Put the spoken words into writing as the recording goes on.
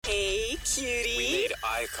cutie. We made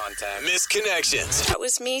eye contact. Misconnections. That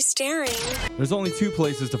was me staring. There's only two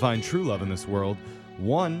places to find true love in this world.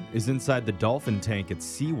 One is inside the dolphin tank at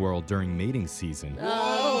SeaWorld during mating season,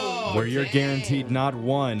 where you're guaranteed not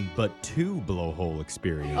one, but two blowhole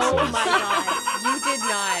experiences. Oh my God. You did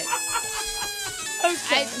not.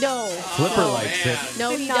 Okay. No. Flipper likes it.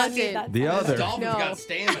 No, he doesn't. The other, Dolphin's No. got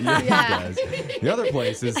stamina. yeah, he does. The other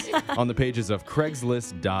place is on the pages of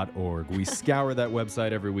Craigslist.org. We scour that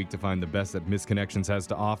website every week to find the best that Misconnections has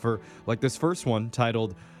to offer, like this first one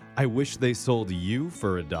titled, I Wish They Sold You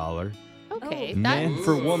for $1. Okay. Man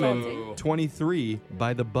for Woman Ooh. 23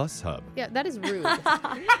 by the Bus Hub. Yeah, that is rude.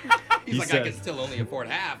 He's He like, I said- can still only afford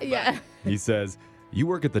half. But Yeah. He says, you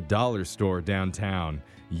work at the dollar store downtown.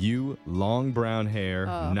 You, long brown hair,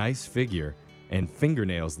 nice figure, and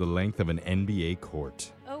fingernails the length of an NBA court.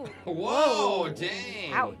 Oh. Whoa,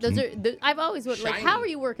 dang. Wow. Those are. I've always wondered, like, Shiny. how are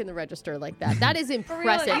you working the register like that? That is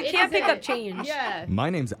impressive. You can't pick up change. Yeah. My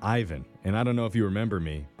name's Ivan, and I don't know if you remember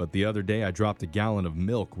me, but the other day I dropped a gallon of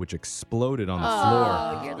milk which exploded on the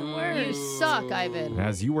Oh, you're the worst. You suck, floor. Ivan.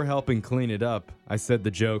 As you were helping clean it up, I said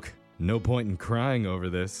the joke, no point in crying over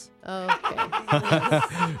this. Okay.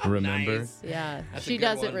 Remember? Nice. Yeah. That's a She good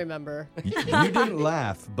doesn't one. remember. You didn't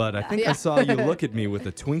laugh, but I think I saw you look at me with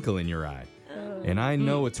a twinkle in your eye. And I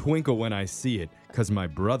know a twinkle when I see it, because my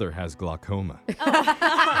brother has glaucoma.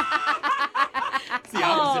 It's the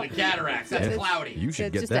opposite of cataracts. That's cloudy. You should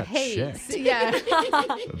It's get just a that haze. checked. Yeah.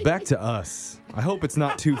 Back to us. I hope it's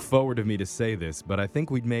not too forward of me to say this, but I think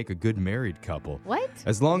we'd make a good married couple. What?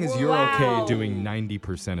 As long as you're Wow. okay doing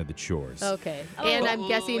 90% of the chores. Okay. And I'm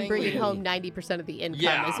guessing bringing home 90% of the income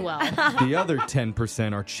Yeah. as well. The other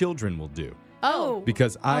 10% our children will do. Oh.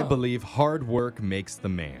 Because I believe hard work makes the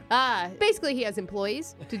man. Basically, he has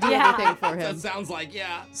employees to do Yeah. everything for That him. sounds like,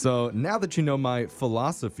 yeah. So now that you know my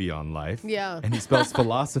philosophy on life, Yeah. and he spells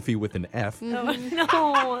philosophy with an F, Oh,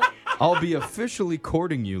 no. I'll be officially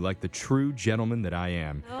courting you like the true gentleman that I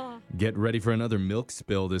am. Get ready for another milk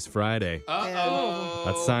spill this Friday. Uh-oh.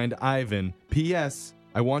 That's signed Ivan. P.S.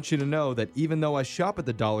 I want you to know that even though I shop at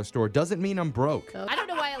the dollar store doesn't mean I'm broke. I don't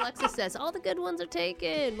know why Alexis says all the good ones are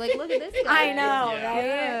taken. Like, look at this guy. I know,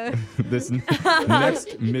 Yeah. right? This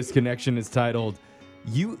next misconnection is titled,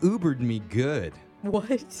 You Ubered Me Good.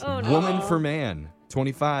 What? Oh, no. Woman for man,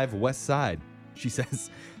 25, West Side. She says,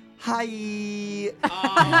 Hi.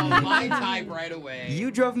 Oh, my type right away.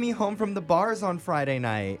 You drove me home from the bars on Friday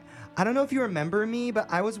night. I don't know if you remember me, but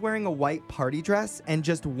I was wearing a white party dress and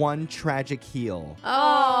just one tragic heel.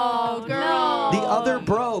 Oh, girl. The other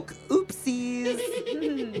broke. Oopsies.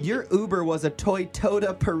 Your Uber was a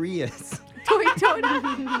Toyota Prius.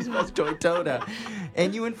 That's Toyota.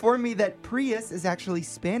 And you informed me that Prius is actually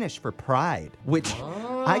Spanish for pride, which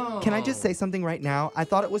can I just say something right now? I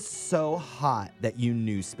thought it was so hot that you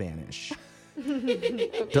knew Spanish.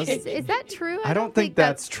 Is that true? I don't think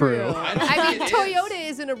that's true. I don't I think mean, it is. Toyota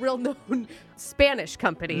isn't a real known Spanish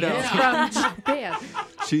company. No. It's from Japan.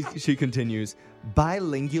 She continues,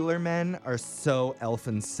 Bilingular men are so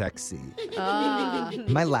elfin sexy.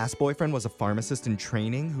 My last boyfriend was a pharmacist in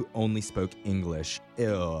training who only spoke English.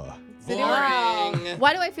 Ew. Boring.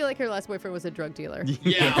 Why do I feel like her last boyfriend was a drug dealer?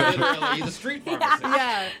 Yeah, literally. He's a street pharmacist.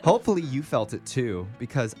 Yeah. Hopefully you felt it too,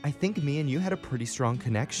 because I think me and you had a pretty strong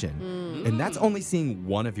connection. And that's only seeing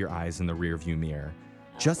one of your eyes in the rearview mirror.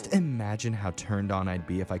 Just imagine how turned on I'd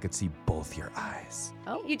be if I could see both your eyes.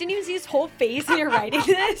 You didn't even see his whole face and you're writing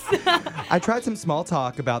this? I tried some small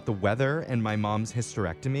talk about the weather and my mom's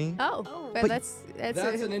hysterectomy. But that's That's an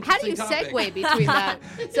how do you interesting topic. segue between that?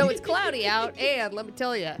 So it's cloudy out, and let me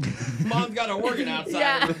tell you, Mom's got an organ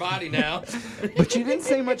outside of her body now. But you didn't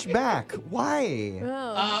say much back. Why?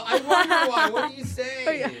 I wonder why. What do you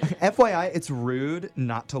say? FYI, it's rude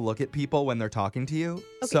not to look at people when they're talking to you.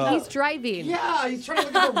 So he's driving. Yeah, he's trying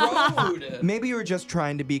to look at the road. maybe you were just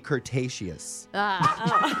trying to be courteous.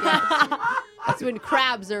 That's when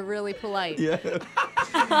crabs are really polite. Yeah.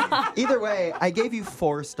 Either way, I gave you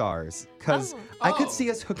 4 stars because I could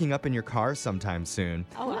see us hooking up in your car sometime soon.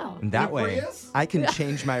 Oh, wow. And that Your way, Prius? I can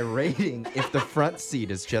change my rating if the front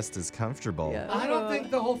seat is just as comfortable. Yeah. I don't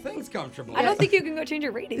think the whole thing's comfortable. I don't think you can go change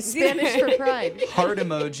your ratings. Spanish for pride. Heart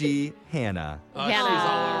emoji, Hannah. She's all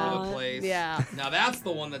Hannah. over the place. Yeah. Now that's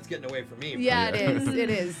the one that's getting away from me. Yeah, it is. It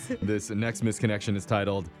is. this next misconnection is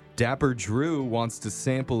titled, Dapper Drew wants to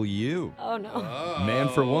sample you. Oh, no. Man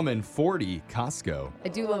for woman, 40, Costco. I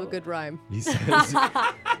do love a good rhyme. He says,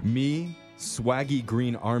 me, swaggy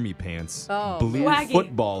green army pants, Oh, blue Swaggy.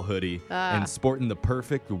 football hoodie, Ah. and sporting the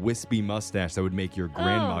perfect wispy mustache that would make your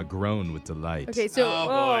grandma groan with delight. Okay, so Oh,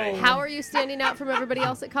 boy. how are you standing out from everybody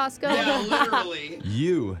else at Costco? Yeah, literally.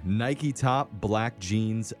 You, Nike top, black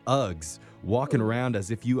jeans, Uggs, walking around as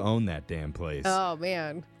if you own that damn place. Oh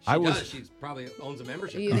man. I She was does. She probably owns a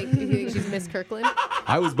membership. You card. think she's Miss Kirkland?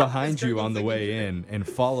 I was behind Mr. you on the Gonzaga way Jr. in and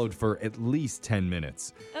followed for at least 10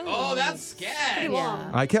 minutes. Oh, that's sketch. long.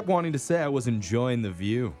 I kept wanting to say I was enjoying the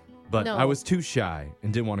view, but No. I was too shy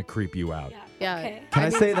and didn't want to creep you out. Yeah. Okay. Can I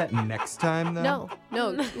say that next time, though? No.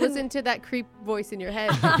 Listen to that creep voice in your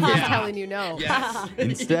head. He's Yeah. telling you no. Yes.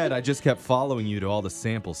 Instead, I just kept following you to all the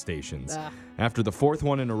sample stations. Ah. After the fourth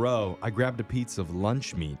one in a row, I grabbed a piece of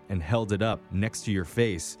lunch meat and held it up next to your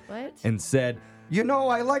face What? and said, You know,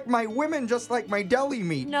 I like my women just like my deli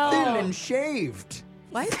meat, No. thin and shaved.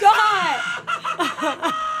 What?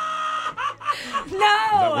 God!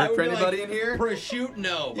 No! Work for would be anybody like, in here? Prosciutto,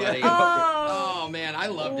 no, buddy. Oh. Oh, man, I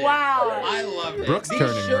loved it. Wow. I loved it. Brooke's These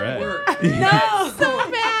turning should red. work. No!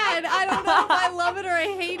 So bad. I don't know if I love it or I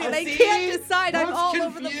hate it. I See? can't decide. I'm Brooke's all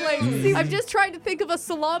over the place. confused. I'm just trying to think of a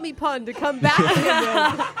salami pun to come back to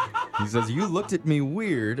him. He says, You looked at me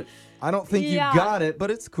weird. I don't think Yeah. you got it, but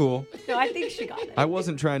it's cool. No, I think she got it. I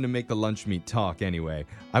wasn't trying to make the lunch meat talk anyway.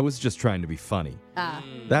 I was just trying to be funny. Ah.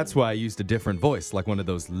 That's why I used a different voice, like one of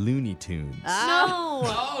those Looney Tunes. No!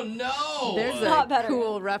 Oh, no. There's Not a better.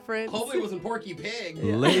 cool reference. Hopefully it wasn't Porky Pig.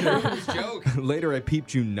 Later. It was a joke. Later, I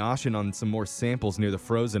peeped you noshing on some more samples near the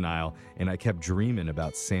frozen aisle, and I kept dreaming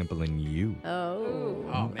about sampling you. Oh.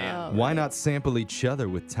 Oh, man. Why not sample each other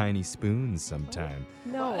with tiny spoons sometime?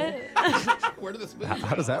 No. Where did the spoon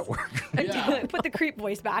How does that work? Yeah. Put the creep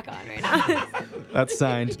voice back on right now. That's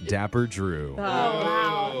signed Dapper Drew.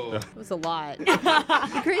 Oh. It was a lot.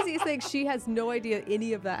 The craziest thing, she has no idea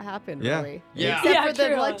any of that happened, Yeah. really. Yeah. Except Yeah, for the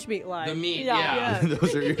true. lunch meat line. The meat, Yeah. yeah.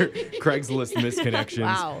 Those are your Craigslist misconnections.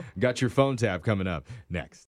 Wow. Got your phone tab coming up next.